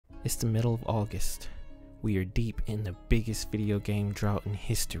It's the middle of August. We are deep in the biggest video game drought in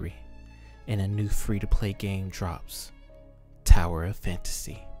history, and a new free-to-play game drops, Tower of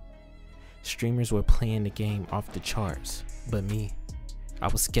Fantasy. Streamers were playing the game off the charts, but me, I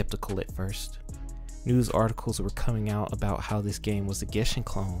was skeptical at first. News articles were coming out about how this game was a Genshin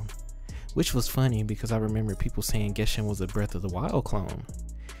clone, which was funny because I remember people saying Genshin was a Breath of the Wild clone.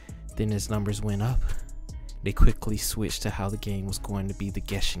 Then as numbers went up, they quickly switched to how the game was going to be the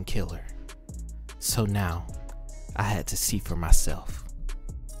Genshin killer. So now, I had to see for myself.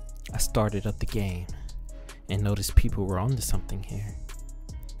 I started up the game and noticed people were onto something here.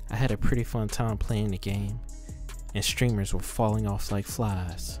 I had a pretty fun time playing the game, and streamers were falling off like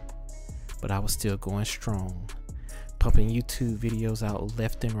flies. But I was still going strong, pumping YouTube videos out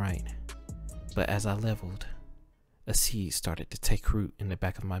left and right. But as I leveled, a seed started to take root in the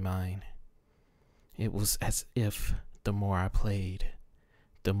back of my mind. It was as if the more I played,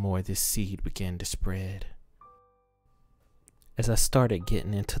 the more this seed began to spread. As I started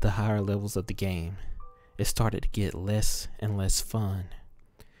getting into the higher levels of the game, it started to get less and less fun.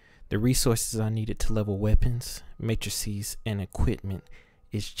 The resources I needed to level weapons, matrices, and equipment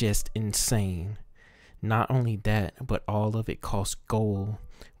is just insane. Not only that, but all of it costs gold,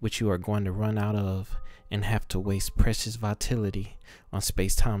 which you are going to run out of and have to waste precious vitality on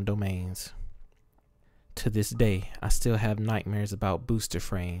space-time domains. To this day, I still have nightmares about booster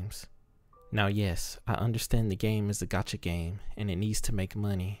frames. Now yes, I understand the game is a gacha game and it needs to make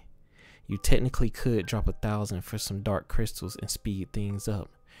money. You technically could drop 1,000 for some dark crystals and speed things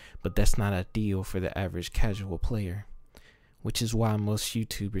up, but that's not ideal for the average casual player, which is why most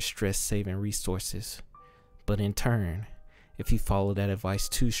YouTubers stress saving resources. But in turn, if you follow that advice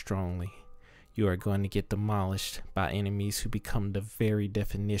too strongly, you are going to get demolished by enemies who become the very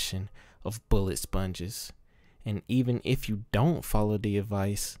definition of bullet sponges. And even if you don't follow the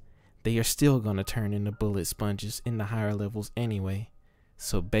advice, they are still going to turn into bullet sponges in the higher levels anyway.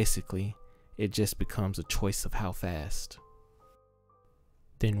 So basically, it just becomes a choice of how fast.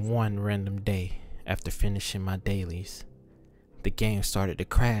 Then one random day, after finishing my dailies, the game started to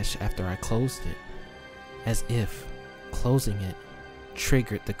crash after I closed it, as if closing it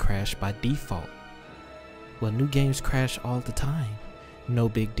triggered the crash by default. Well, new games crash all the time. No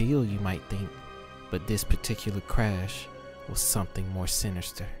big deal, you might think, but this particular crash was something more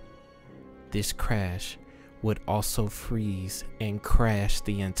sinister. This crash would also freeze and crash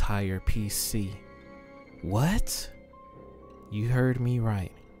the entire PC. What? You heard me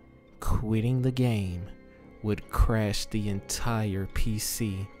right. Quitting the game would crash the entire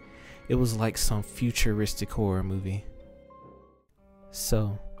PC. It was like some futuristic horror movie.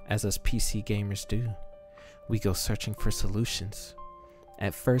 So, as us PC gamers do, we go searching for solutions.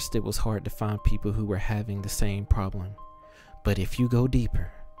 At first it was hard to find people who were having the same problem, but if you go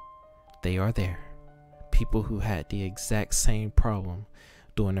deeper, they are there. People who had the exact same problem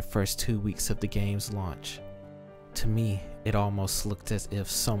during the first 2 weeks of the game's launch. To me, it almost looked as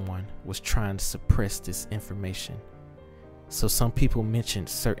if someone was trying to suppress this information. So some people mentioned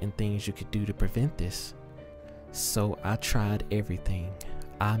certain things you could do to prevent this. So I tried everything.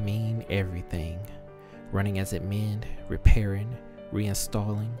 I mean everything. Running as admin, repairing,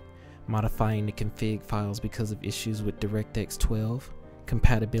 reinstalling, modifying the config files because of issues with DirectX 12,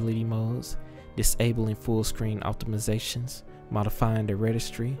 compatibility modes, disabling full screen optimizations, modifying the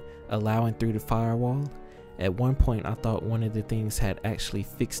registry, allowing through the firewall. At one point I thought one of the things had actually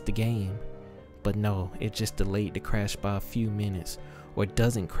fixed the game, but no, it just delayed the crash by a few minutes, or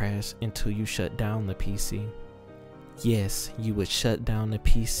doesn't crash until you shut down the PC. Yes, you would shut down the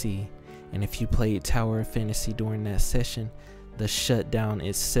PC, and if you played Tower of Fantasy during that session, the shutdown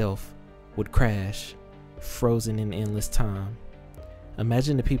itself would crash, frozen in endless time.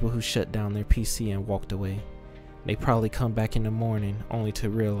 Imagine the people who shut down their PC and walked away. They probably come back in the morning only to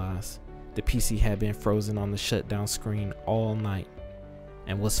realize the PC had been frozen on the shutdown screen all night.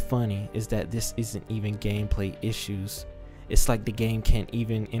 And what's funny is that this isn't even gameplay issues. It's like the game can't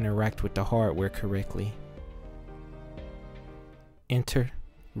even interact with the hardware correctly. Enter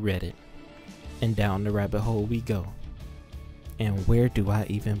Reddit, and down the rabbit hole we go. And where do I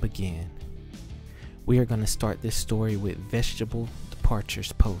even begin? We are going to start this story with Vegetable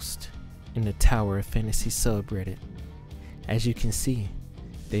Departures post in the Tower of Fantasy subreddit. As you can see,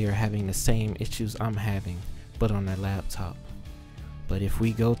 they are having the same issues I'm having, but on their laptop. But if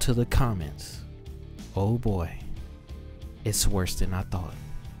we go to the comments, oh boy, it's worse than I thought.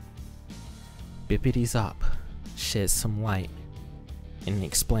 Bippity Zop sheds some light and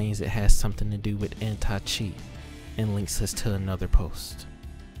explains it has something to do with anti-cheat and links us to another post.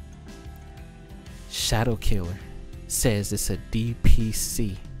 Shadow Killer says it's a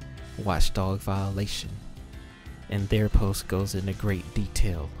DPC watchdog violation, and their post goes into great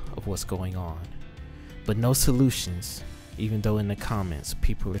detail of what's going on, but no solutions, even though in the comments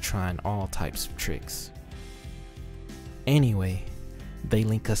people are trying all types of tricks. Anyway, they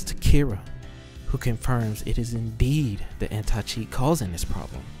link us to Kira, who confirms it is indeed the anti-cheat causing this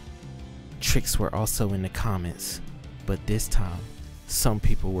problem. Tricks were also in the comments, but this time some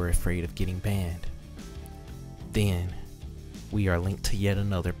people were afraid of getting banned. Then we are linked to yet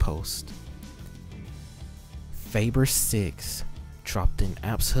another post. Faber6 dropped an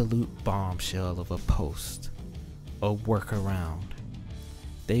absolute bombshell of a post, a workaround.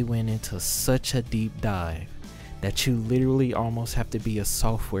 They went into such a deep dive that you literally almost have to be a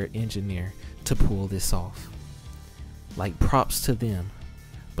software engineer to pull this off. Like, props to them,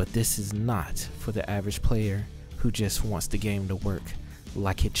 but this is not for the average player who just wants the game to work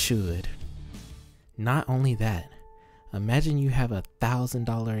like it should. Not only that, imagine you have a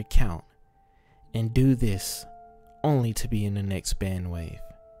 $1,000 account and do this only to be in the next ban wave.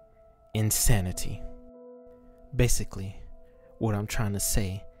 Insanity. Basically, what I'm trying to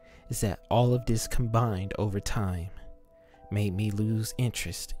say is that all of this combined over time made me lose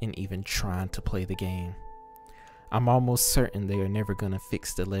interest in even trying to play the game. I'm almost certain they are never gonna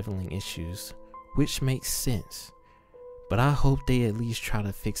fix the leveling issues, which makes sense, but I hope they at least try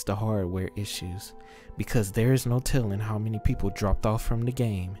to fix the hardware issues, because there is no telling how many people dropped off from the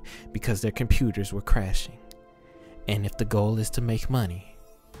game because their computers were crashing. And if the goal is to make money,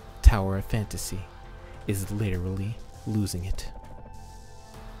 Tower of Fantasy is literally losing it.